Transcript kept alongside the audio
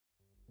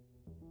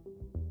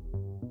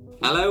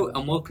Hello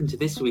and welcome to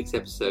this week's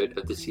episode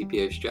of the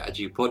CPO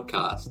Strategy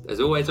Podcast. As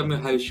always, I'm your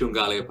host, Sean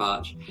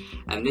Gallagher-Parch,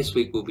 and this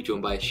week we'll be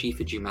joined by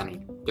Ashifa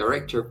Jumani,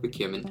 Director of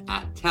Procurement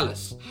at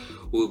TELUS.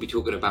 We'll be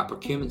talking about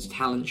procurement's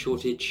talent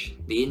shortage,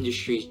 the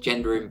industry's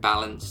gender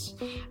imbalance,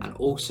 and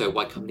also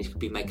why companies could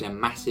be making a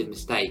massive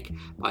mistake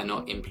by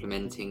not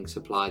implementing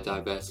supplier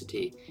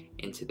diversity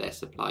into their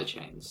supply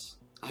chains.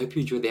 I hope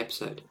you enjoy the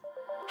episode.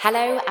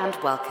 Hello and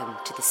welcome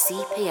to the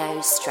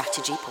CPO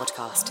Strategy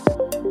Podcast,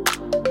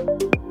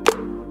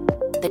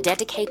 the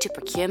dedicated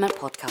procurement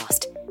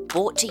podcast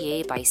brought to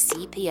you by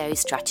CPO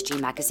Strategy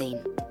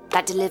Magazine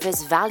that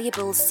delivers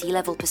valuable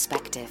C-level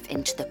perspective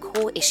into the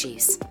core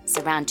issues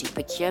surrounding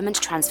procurement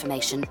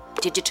transformation,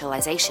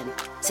 digitalization,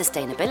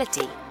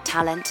 sustainability,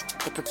 talent,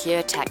 the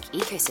procure tech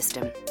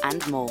ecosystem,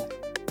 and more.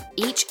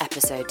 Each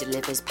episode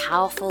delivers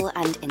powerful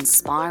and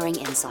inspiring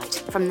insight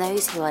from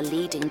those who are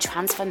leading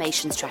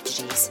transformation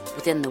strategies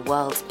within the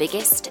world's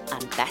biggest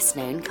and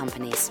best-known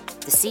companies.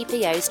 The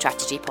CPO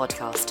Strategy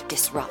Podcast.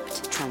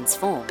 Disrupt,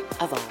 transform,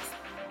 evolve.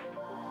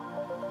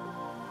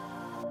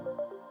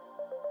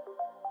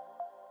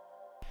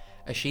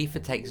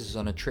 Ashifa takes us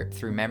on a trip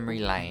through memory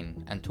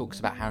lane and talks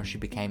about how she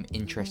became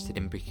interested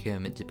in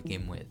procurement to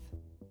begin with.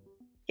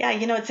 Yeah,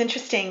 it's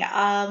interesting.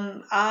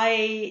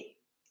 I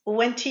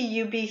went to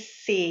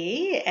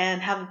UBC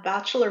and have a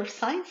Bachelor of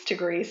Science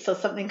degree, so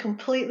something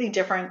completely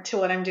different to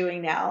what I'm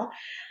doing now.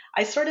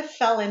 I sort of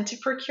fell into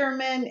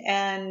procurement,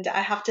 and I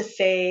have to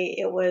say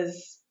it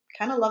was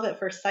kind of love at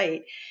first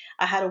sight.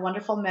 I had a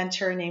wonderful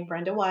mentor named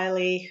Brenda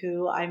Wiley,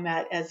 who I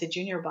met as a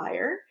junior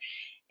buyer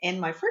in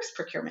my first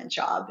procurement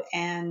job.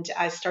 And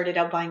I started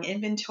out buying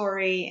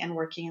inventory and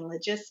working in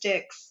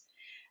logistics,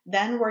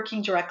 then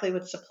working directly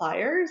with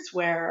suppliers,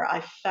 where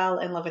I fell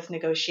in love with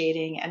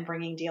negotiating and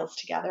bringing deals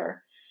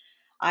together.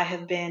 I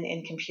have been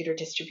in computer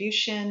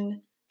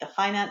distribution, the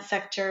finance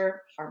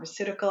sector,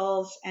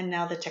 pharmaceuticals, and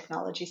now the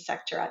technology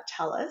sector at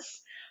TELUS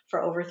for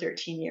over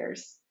 13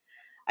 years.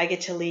 I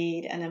get to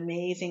lead an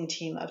amazing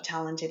team of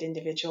talented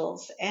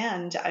individuals,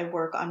 and I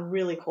work on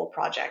really cool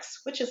projects,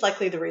 which is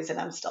likely the reason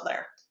I'm still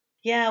there.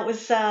 Yeah,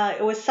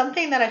 it was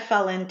something that I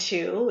fell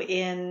into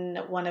in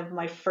one of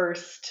my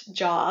first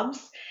jobs,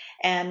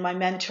 and my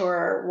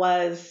mentor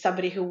was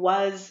somebody who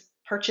was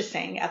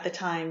purchasing at the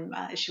time.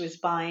 She was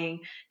buying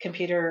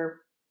computer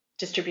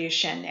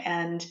distribution,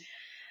 and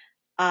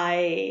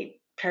I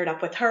paired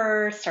up with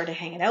her, started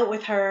hanging out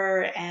with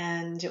her,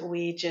 and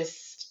we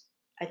just,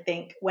 I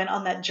think, went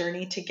on that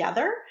journey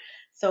together.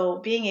 So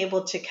being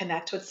able to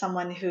connect with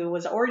someone who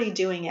was already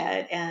doing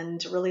it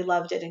and really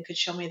loved it and could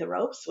show me the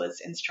ropes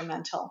was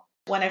instrumental.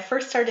 When I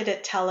first started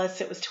at TELUS,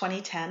 it was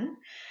 2010.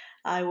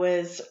 It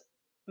was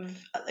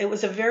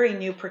a very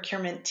new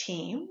procurement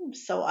team,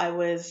 so I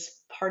was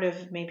part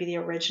of maybe the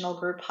original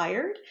group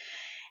hired.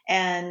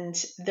 And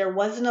there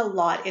wasn't a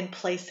lot in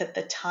place at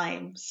the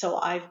time. So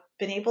I've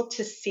been able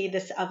to see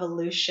this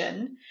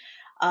evolution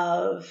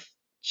of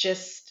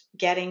just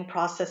getting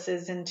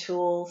processes and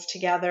tools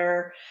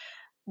together,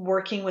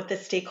 working with the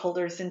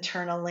stakeholders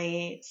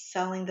internally,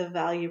 selling the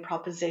value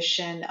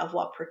proposition of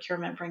what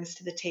procurement brings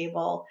to the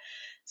table.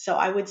 So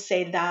I would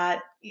say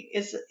that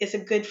is a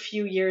good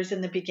few years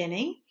in the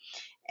beginning.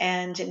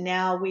 And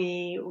now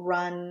we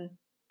run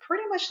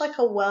pretty much like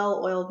a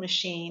well-oiled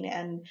machine,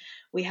 and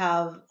we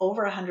have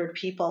over 100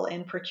 people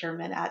in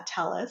procurement at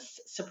TELUS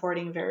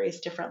supporting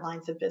various different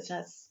lines of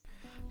business.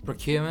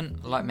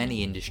 Procurement, like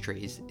many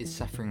industries, is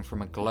suffering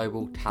from a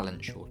global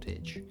talent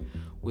shortage.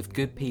 With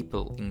good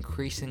people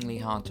increasingly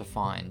hard to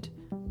find,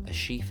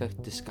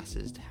 Ashifa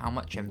discusses how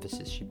much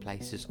emphasis she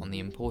places on the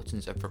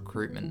importance of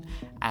recruitment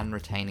and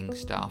retaining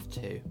staff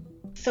too.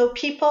 So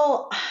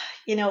people,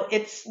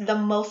 it's the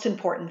most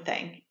important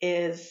thing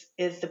is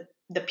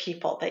the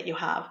people that you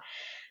have.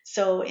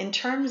 So in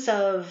terms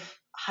of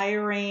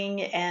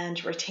hiring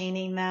and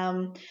retaining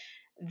them,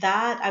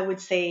 that I would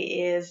say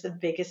is the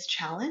biggest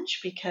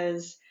challenge,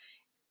 because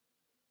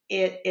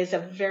it is a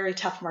very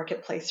tough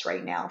marketplace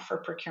right now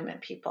for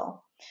procurement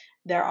people.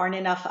 There aren't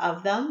enough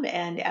of them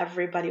and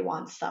everybody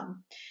wants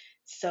them.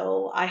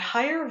 So I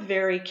hire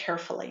very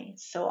carefully.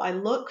 So I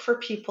look for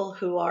people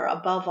who are,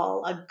 above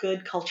all, a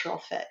good cultural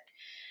fit.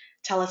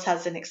 TELUS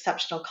has an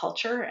exceptional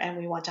culture, and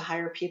we want to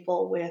hire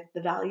people with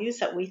the values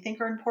that we think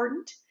are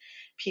important,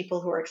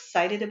 people who are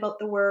excited about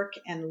the work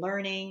and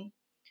learning,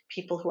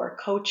 people who are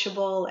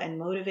coachable and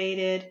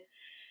motivated.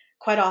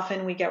 Quite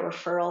often we get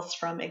referrals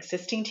from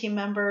existing team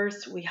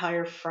members. We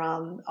hire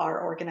from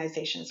our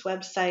organization's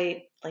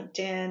website,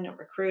 LinkedIn,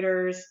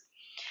 recruiters.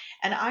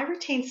 And I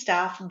retain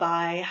staff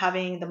by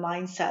having the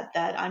mindset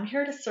that I'm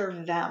here to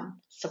serve them,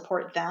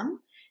 support them,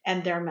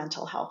 and their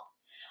mental health.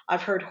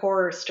 I've heard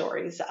horror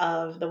stories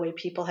of the way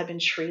people have been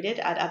treated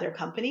at other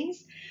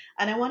companies,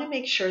 and I want to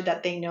make sure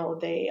that they know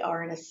they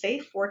are in a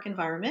safe work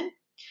environment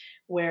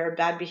where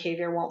bad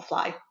behavior won't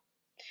fly.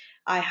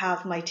 I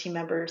have my team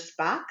members'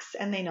 backs,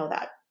 and they know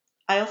that.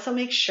 I also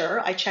make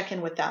sure I check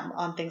in with them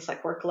on things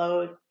like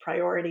workload,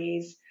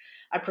 priorities.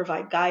 I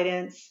provide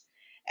guidance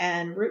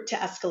and route to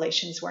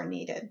escalations where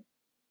needed.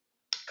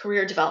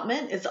 Career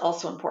development is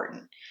also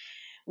important.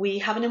 We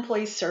have an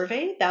employee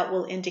survey that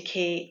will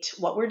indicate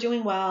what we're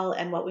doing well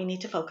and what we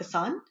need to focus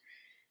on.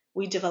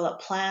 We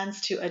develop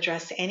plans to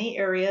address any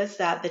areas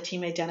that the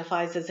team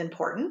identifies as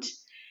important.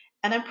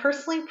 And I'm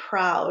personally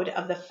proud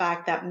of the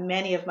fact that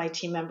many of my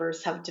team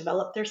members have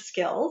developed their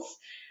skills,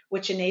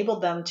 which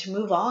enabled them to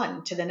move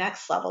on to the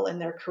next level in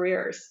their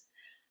careers.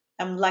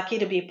 I'm lucky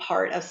to be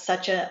part of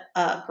such a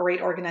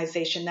great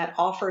organization that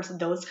offers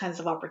those kinds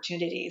of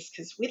opportunities,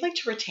 because we'd like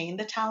to retain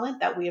the talent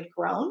that we have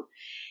grown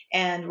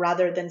and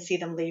rather than see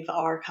them leave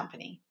our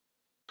company.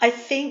 I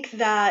think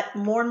that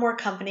more and more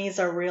companies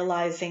are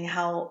realizing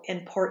how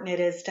important it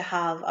is to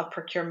have a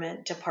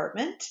procurement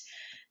department.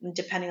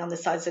 Depending on the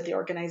size of the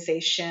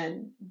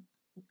organization,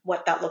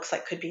 what that looks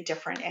like could be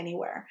different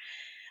anywhere.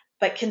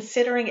 But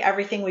considering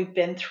everything we've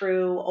been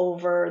through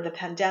over the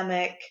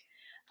pandemic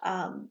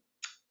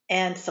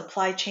and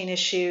supply chain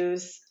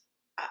issues,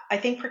 I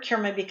think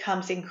procurement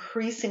becomes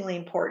increasingly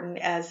important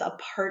as a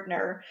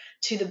partner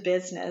to the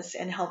business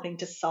in helping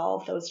to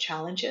solve those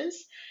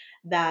challenges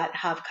that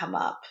have come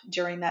up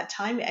during that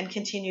time and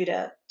continue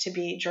to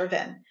be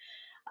driven.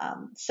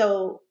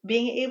 So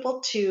being able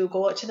to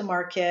go out to the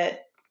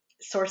market,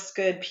 source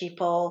good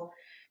people,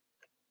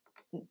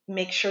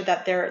 make sure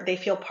that they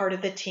feel part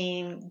of the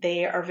team,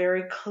 they are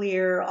very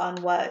clear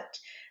on what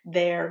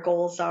their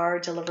goals are,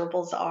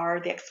 deliverables are,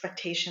 the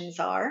expectations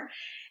are.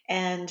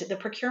 And the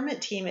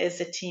procurement team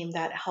is a team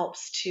that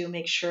helps to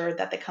make sure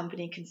that the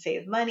company can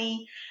save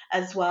money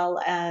as well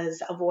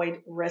as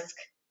avoid risk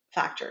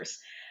factors.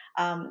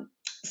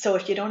 So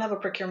if you don't have a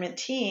procurement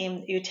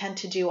team, you tend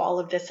to do all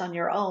of this on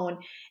your own,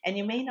 and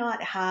you may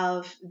not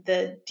have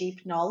the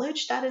deep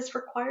knowledge that is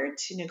required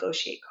to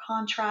negotiate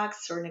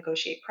contracts or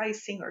negotiate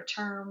pricing or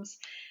terms.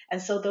 And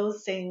so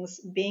those things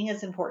being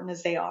as important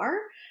as they are,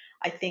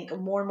 I think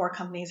more and more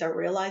companies are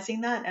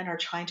realizing that and are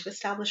trying to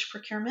establish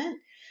procurement.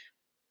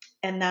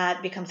 And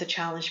that becomes a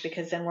challenge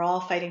because then we're all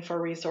fighting for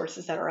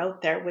resources that are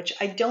out there, which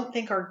I don't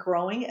think are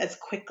growing as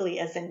quickly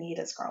as the need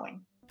is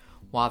growing.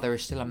 While there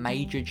is still a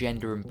major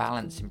gender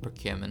imbalance in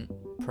procurement,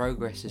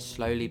 progress is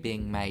slowly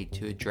being made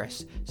to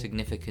address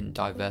significant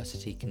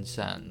diversity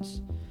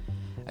concerns.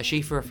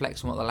 Ashifa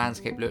reflects on what the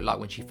landscape looked like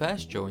when she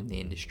first joined the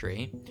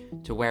industry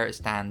to where it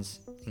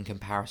stands in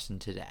comparison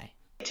today.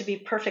 To be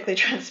perfectly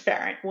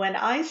transparent, when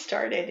I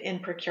started in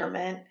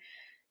procurement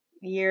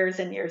years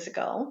and years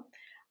ago,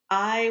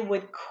 I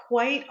would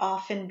quite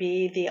often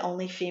be the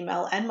only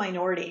female and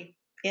minority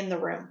in the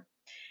room.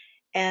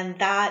 And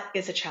that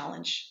is a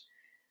challenge.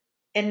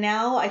 And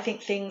now I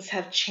think things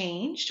have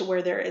changed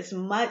where there is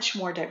much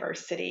more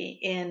diversity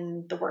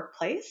in the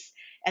workplace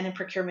and in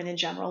procurement in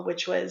general,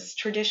 which was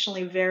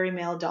traditionally very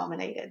male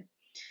dominated.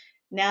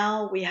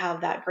 Now we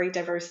have that great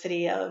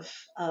diversity of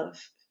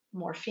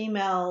more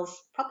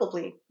females,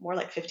 probably more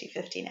like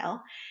 50-50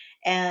 now,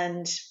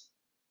 and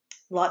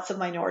lots of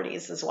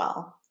minorities as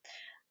well.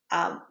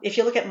 If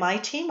you look at my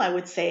team, I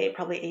would say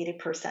probably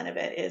 80% of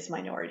it is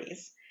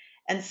minorities.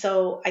 And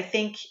so I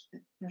think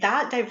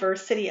that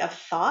diversity of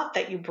thought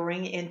that you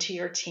bring into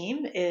your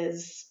team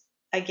is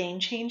a game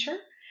changer.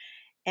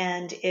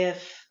 And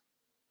if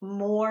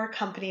more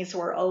companies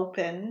were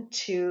open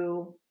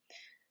to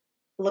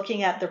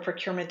looking at the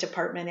procurement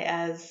department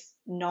as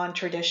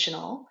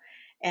non-traditional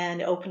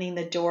and opening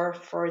the door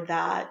for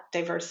that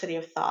diversity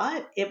of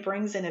thought, it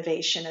brings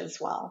innovation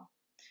as well.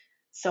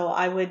 So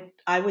I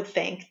would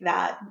think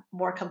that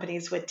more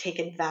companies would take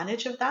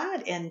advantage of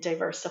that and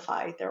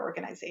diversify their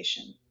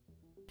organization.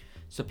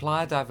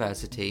 Supplier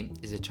diversity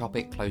is a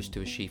topic close to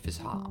Ashifa's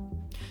heart.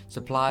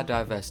 Supplier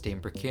diversity in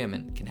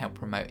procurement can help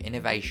promote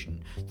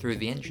innovation through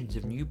the entrance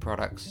of new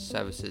products,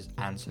 services,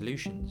 and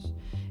solutions.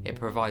 It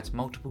provides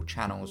multiple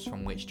channels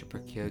from which to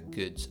procure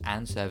goods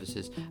and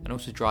services and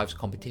also drives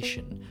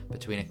competition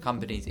between a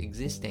company's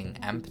existing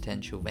and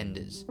potential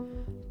vendors.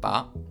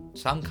 But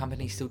some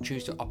companies still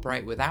choose to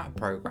operate without a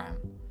program.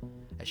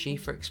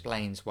 Ashifa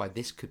explains why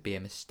this could be a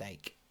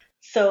mistake.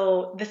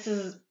 So this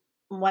is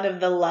one of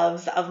the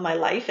loves of my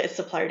life is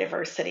supplier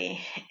diversity.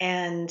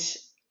 And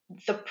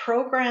the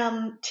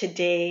program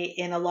today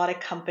in a lot of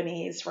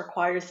companies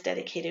requires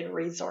dedicated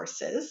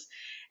resources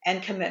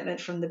and commitment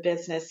from the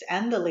business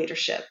and the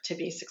leadership to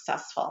be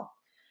successful.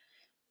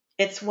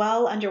 It's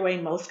well underway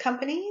in most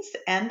companies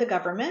and the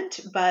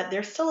government, but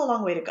there's still a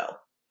long way to go.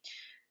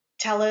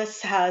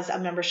 TELUS has a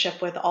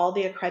membership with all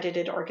the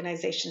accredited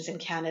organizations in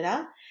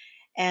Canada,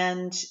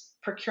 and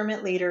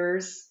procurement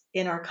leaders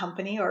in our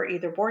company are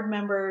either board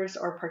members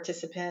or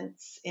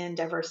participants in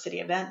diversity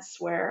events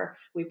where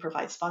we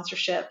provide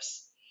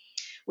sponsorships.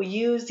 We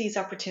use these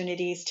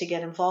opportunities to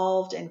get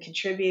involved and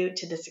contribute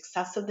to the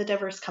success of the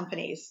diverse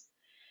companies.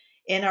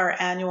 In our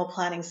annual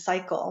planning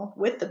cycle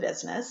with the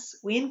business,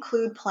 we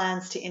include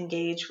plans to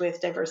engage with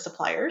diverse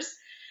suppliers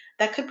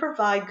that could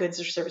provide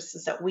goods or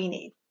services that we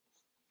need.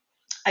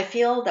 I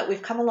feel that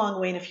we've come a long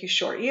way in a few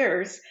short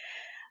years,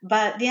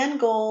 but the end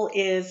goal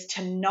is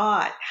to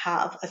not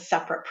have a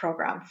separate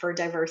program for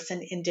diverse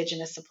and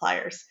Indigenous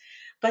suppliers,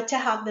 but to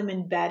have them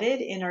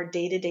embedded in our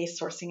day-to-day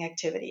sourcing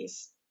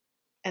activities.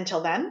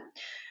 Until then,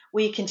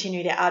 We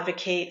continue to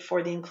advocate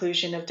for the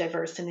inclusion of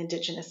diverse and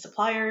Indigenous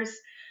suppliers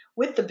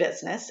with the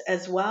business,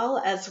 as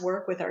well as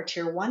work with our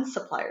Tier 1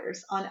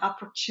 suppliers on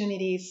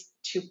opportunities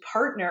to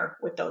partner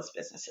with those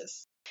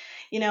businesses.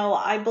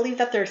 I believe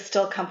that there's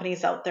still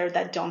companies out there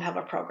that don't have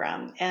a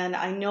program. And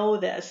I know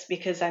this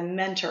because I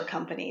mentor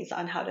companies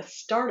on how to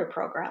start a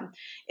program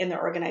in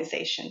their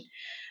organization.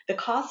 The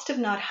cost of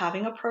not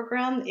having a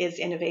program is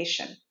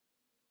innovation,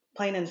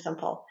 plain and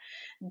simple.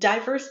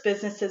 Diverse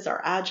businesses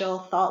are agile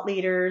thought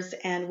leaders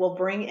and will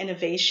bring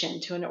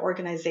innovation to an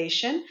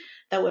organization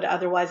that would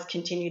otherwise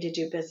continue to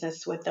do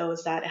business with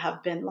those that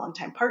have been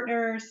longtime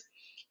partners,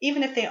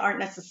 even if they aren't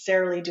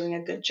necessarily doing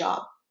a good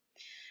job.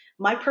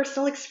 My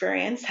personal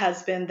experience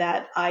has been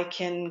that I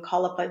can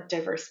call up a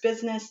diverse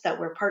business that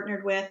we're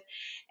partnered with,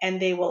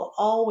 and they will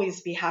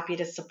always be happy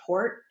to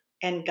support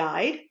and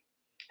guide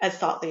as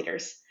thought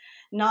leaders.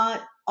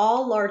 Not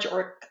all large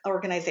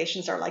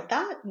organizations are like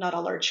that. Not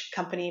all large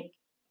company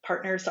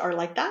partners are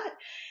like that.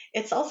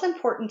 It's also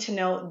important to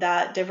note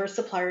that diverse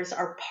suppliers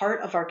are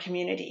part of our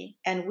community,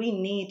 and we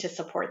need to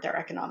support their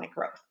economic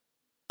growth.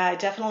 I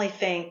definitely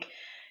think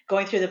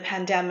going through the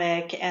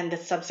pandemic and the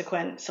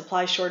subsequent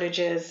supply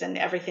shortages and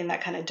everything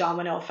that kind of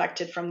domino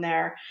affected from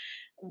there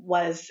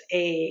was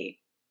a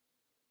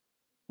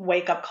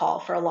wake-up call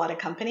for a lot of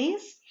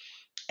companies.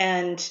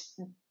 And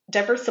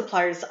diverse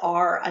suppliers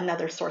are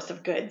another source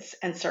of goods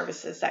and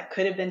services that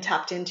could have been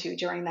tapped into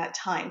during that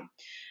time.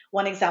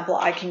 One example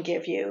I can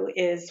give you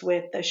is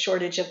with the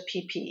shortage of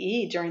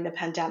PPE during the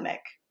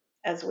pandemic,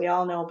 as we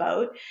all know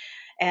about.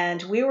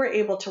 And we were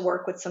able to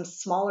work with some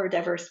smaller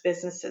diverse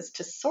businesses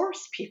to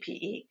source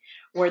PPE,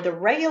 where the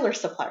regular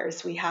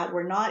suppliers we had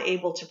were not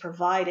able to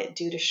provide it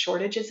due to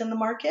shortages in the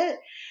market,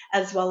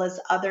 as well as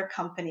other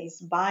companies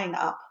buying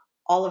up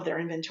all of their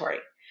inventory.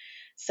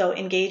 So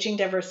engaging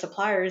diverse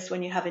suppliers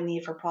when you have a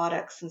need for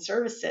products and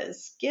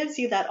services gives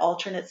you that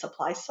alternate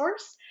supply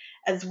source,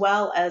 as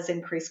well as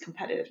increased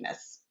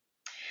competitiveness.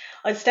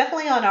 It's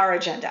definitely on our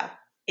agenda.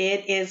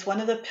 It is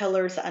one of the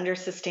pillars under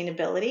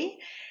sustainability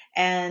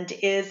and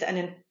is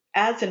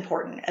as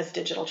important as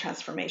digital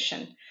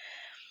transformation.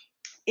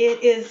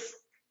 It's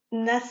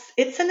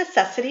a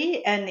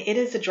necessity, and it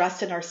is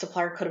addressed in our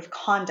supplier code of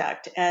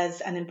conduct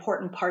as an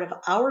important part of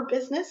our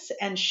business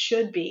and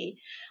should be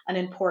an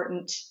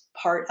important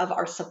part of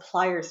our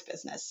supplier's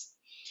business.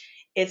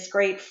 It's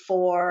great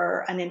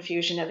for an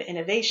infusion of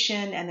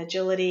innovation and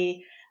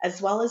agility,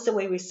 as well as the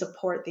way we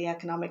support the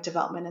economic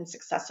development and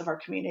success of our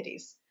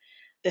communities.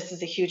 This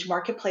is a huge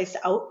marketplace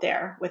out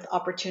there with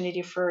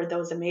opportunity for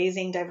those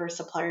amazing diverse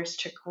suppliers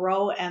to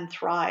grow and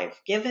thrive,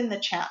 given the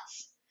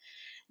chance.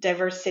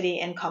 Diversity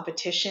and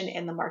competition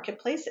in the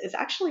marketplace is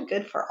actually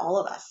good for all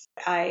of us.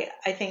 I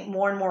think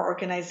more and more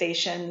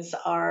organizations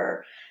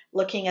are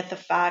looking at the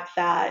fact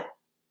that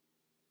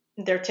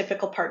their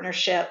typical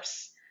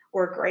partnerships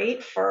were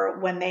great for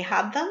when they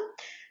had them,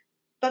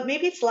 but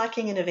maybe it's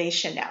lacking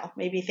innovation now.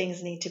 Maybe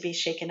things need to be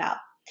shaken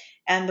up.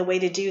 And the way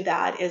to do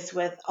that is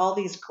with all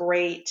these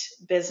great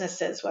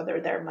businesses,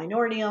 whether they're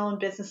minority owned,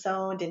 business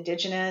owned,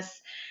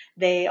 Indigenous,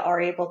 they are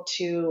able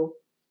to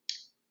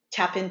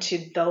tap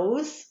into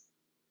those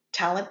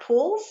talent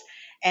pools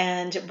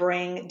and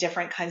bring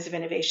different kinds of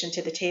innovation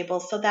to the table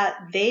so that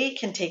they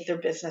can take their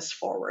business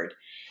forward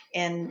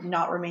and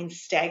not remain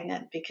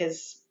stagnant,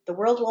 because the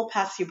world will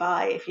pass you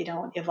by if you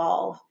don't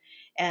evolve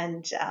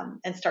and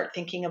start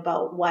thinking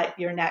about what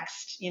your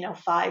next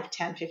 5,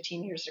 10,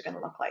 15 years are going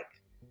to look like.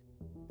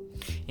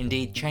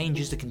 Indeed, change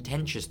is a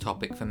contentious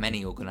topic for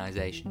many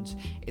organisations.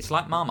 It's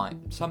like Marmite,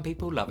 some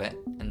people love it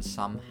and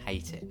some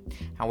hate it.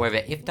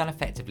 However, if done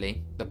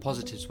effectively, the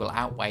positives will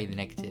outweigh the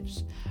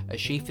negatives.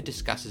 Ashifa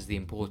discusses the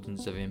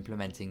importance of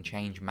implementing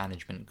change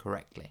management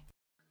correctly.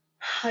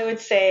 I would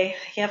say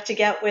you have to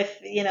get with,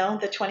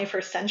 the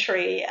 21st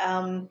century.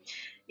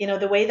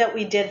 The way that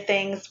we did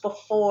things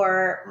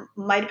before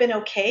might have been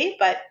okay,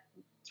 but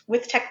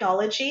with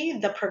technology,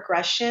 the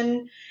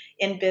progression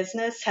in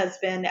business has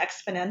been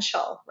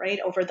exponential, right,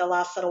 over the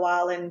last little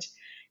while. And,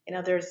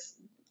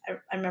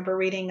 I remember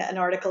reading an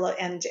article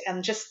and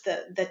just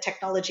the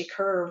technology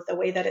curve, the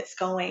way that it's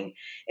going,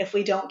 if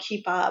we don't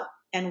keep up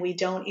and we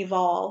don't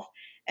evolve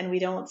and we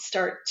don't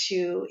start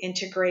to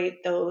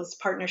integrate those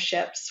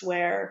partnerships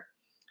where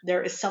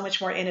there is so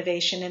much more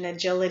innovation and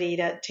agility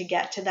to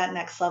get to that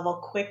next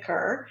level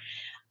quicker,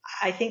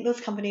 I think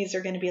those companies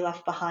are going to be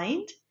left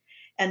behind.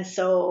 And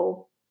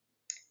so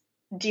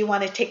do you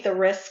want to take the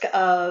risk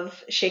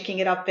of shaking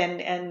it up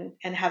and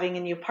having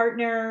a new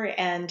partner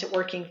and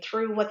working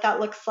through what that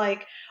looks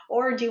like?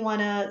 Or do you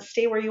want to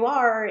stay where you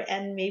are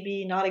and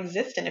maybe not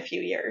exist in a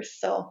few years?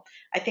 So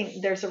I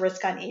think there's a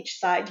risk on each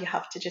side. You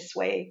have to just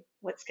weigh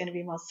what's going to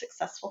be most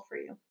successful for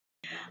you.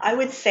 I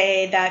would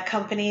say that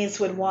companies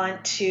would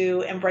want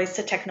to embrace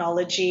the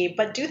technology,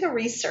 but do the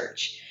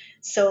research.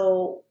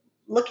 So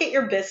look at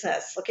your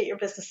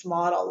business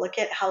model, look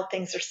at how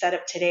things are set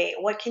up today.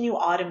 What can you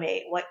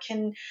automate? What's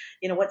going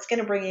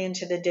to bring you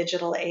into the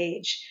digital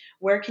age?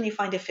 Where can you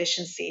find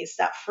efficiencies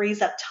that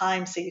frees up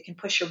time so you can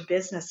push your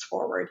business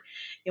forward?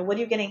 What are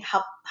you getting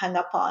hung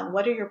up on?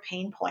 What are your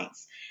pain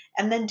points?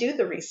 and then do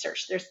the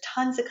research. There's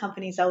tons of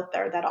companies out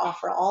there that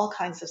offer all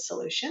kinds of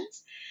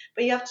solutions,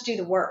 but you have to do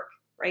the work,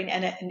 right?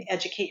 And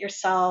educate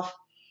yourself,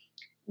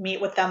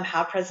 meet with them,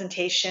 have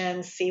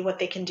presentations, see what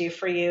they can do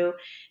for you.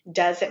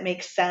 Does it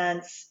make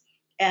sense?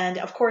 And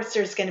of course,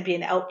 there's going to be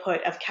an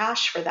output of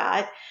cash for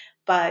that,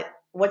 but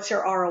what's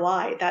your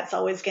ROI? That's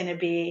always going to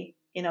be,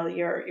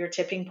 your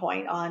tipping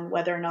point on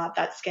whether or not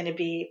that's going to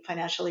be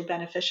financially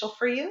beneficial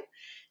for you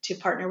to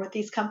partner with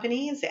these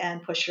companies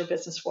and push your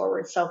business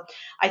forward. So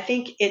I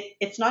think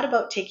it's not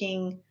about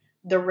taking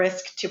the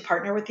risk to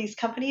partner with these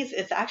companies.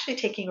 It's actually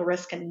taking a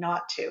risk and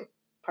not to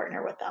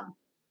partner with them.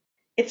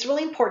 It's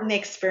really important the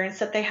experience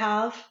that they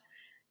have.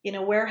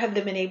 Where have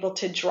they been able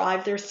to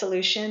drive their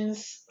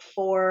solutions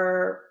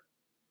for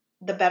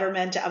the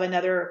betterment of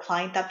another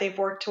client that they've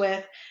worked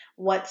with?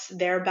 What's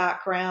their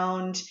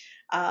background?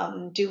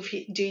 Do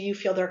you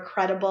feel they're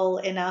credible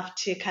enough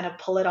to kind of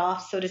pull it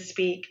off, so to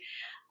speak?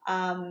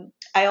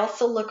 I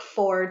also look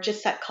for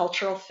just that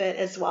cultural fit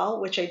as well,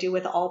 which I do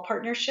with all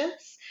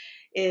partnerships.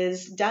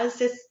 Does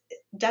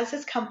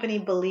this company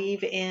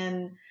believe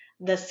in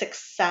the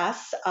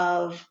success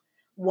of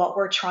what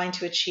we're trying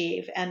to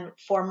achieve? And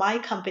for my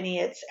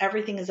company,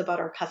 everything is about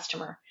our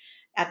customer.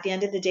 At the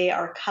end of the day,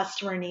 our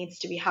customer needs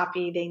to be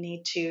happy. They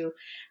need to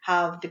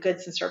have the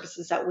goods and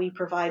services that we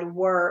provide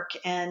work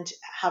and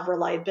have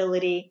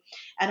reliability.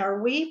 And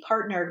are we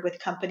partnered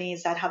with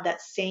companies that have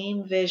that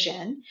same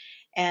vision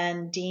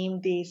and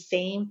deem these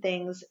same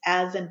things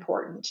as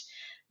important?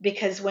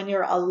 Because when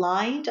you're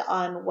aligned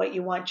on what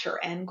you want your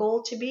end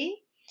goal to be,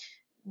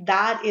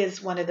 that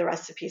is one of the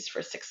recipes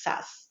for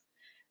success.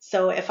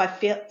 So if I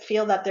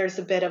feel that there's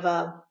a bit of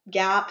a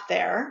gap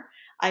there,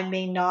 I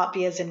may not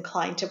be as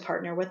inclined to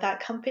partner with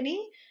that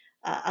company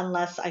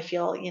unless I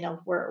feel,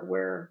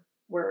 we're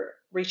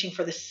reaching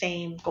for the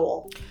same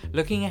goal.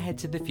 Looking ahead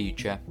to the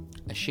future,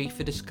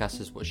 Ashifa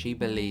discusses what she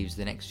believes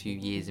the next few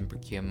years in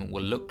procurement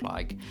will look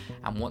like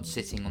and what's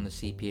sitting on the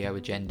CPO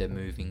agenda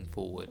moving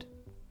forward.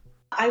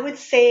 I would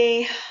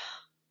say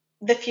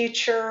the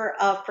future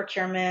of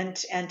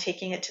procurement and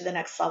taking it to the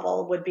next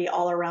level would be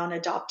all around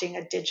adopting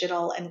a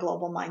digital and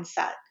global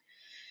mindset.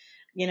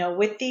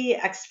 With the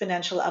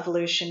exponential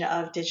evolution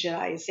of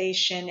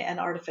digitization and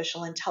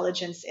artificial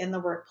intelligence in the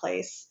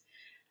workplace,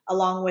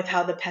 along with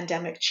how the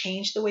pandemic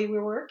changed the way we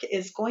work,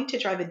 is going to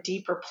drive a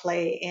deeper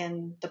play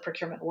in the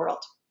procurement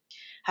world.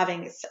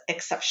 Having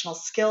exceptional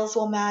skills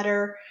will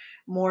matter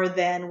more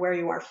than where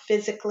you are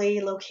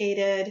physically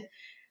located.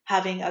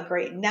 Having a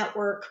great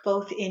network,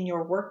 both in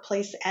your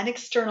workplace and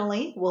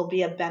externally, will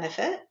be a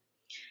benefit.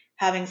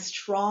 Having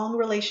strong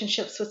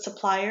relationships with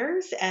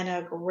suppliers and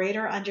a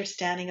greater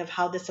understanding of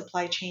how the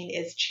supply chain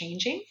is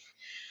changing.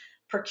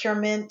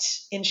 Procurement,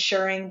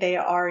 ensuring they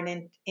are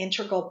an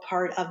integral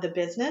part of the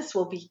business,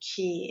 will be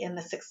key in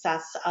the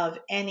success of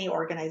any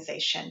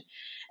organization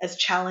as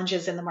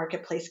challenges in the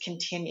marketplace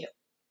continue.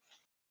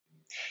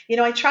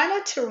 I try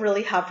not to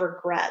really have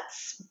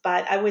regrets,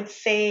 but I would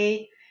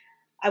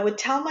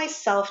tell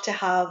myself to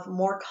have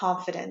more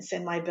confidence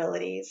in my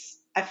abilities.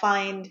 I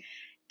find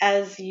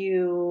as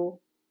you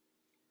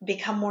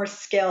become more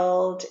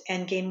skilled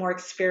and gain more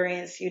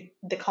experience,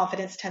 the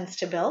confidence tends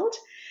to build.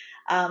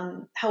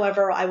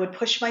 However, I would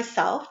push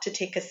myself to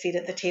take a seat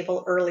at the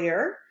table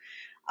earlier.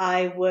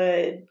 I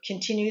would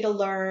continue to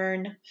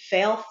learn,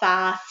 fail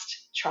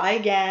fast, try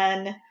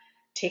again,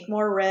 take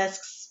more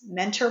risks,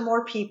 mentor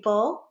more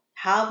people,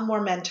 have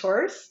more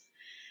mentors,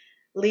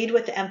 lead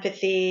with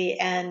empathy,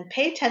 and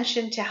pay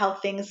attention to how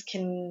things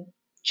can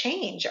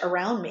change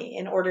around me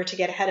in order to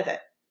get ahead of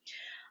it.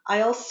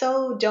 I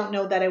also don't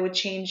know that I would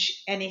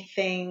change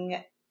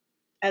anything,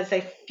 as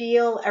I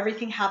feel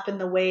everything happened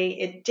the way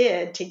it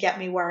did to get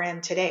me where I am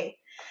today.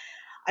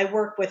 I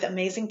work with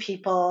amazing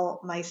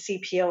people. My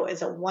CPO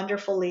is a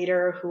wonderful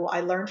leader who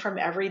I learn from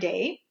every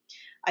day.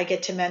 I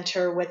get to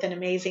mentor with an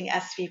amazing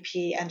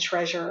SVP and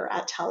treasurer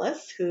at TELUS,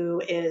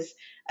 who is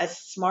as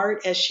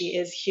smart as she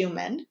is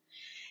human.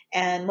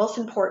 And most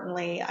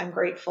importantly, I'm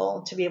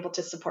grateful to be able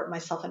to support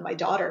myself and my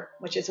daughter,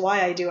 which is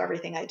why I do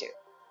everything I do.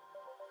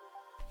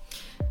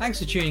 Thanks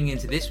for tuning in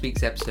to this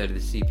week's episode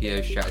of the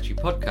CPO Strategy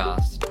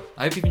Podcast.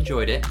 I hope you've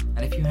enjoyed it,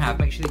 and if you have,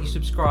 make sure that you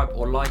subscribe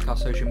or like our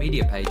social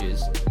media pages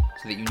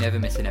so that you never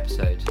miss an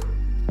episode.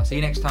 I'll see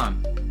you next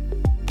time.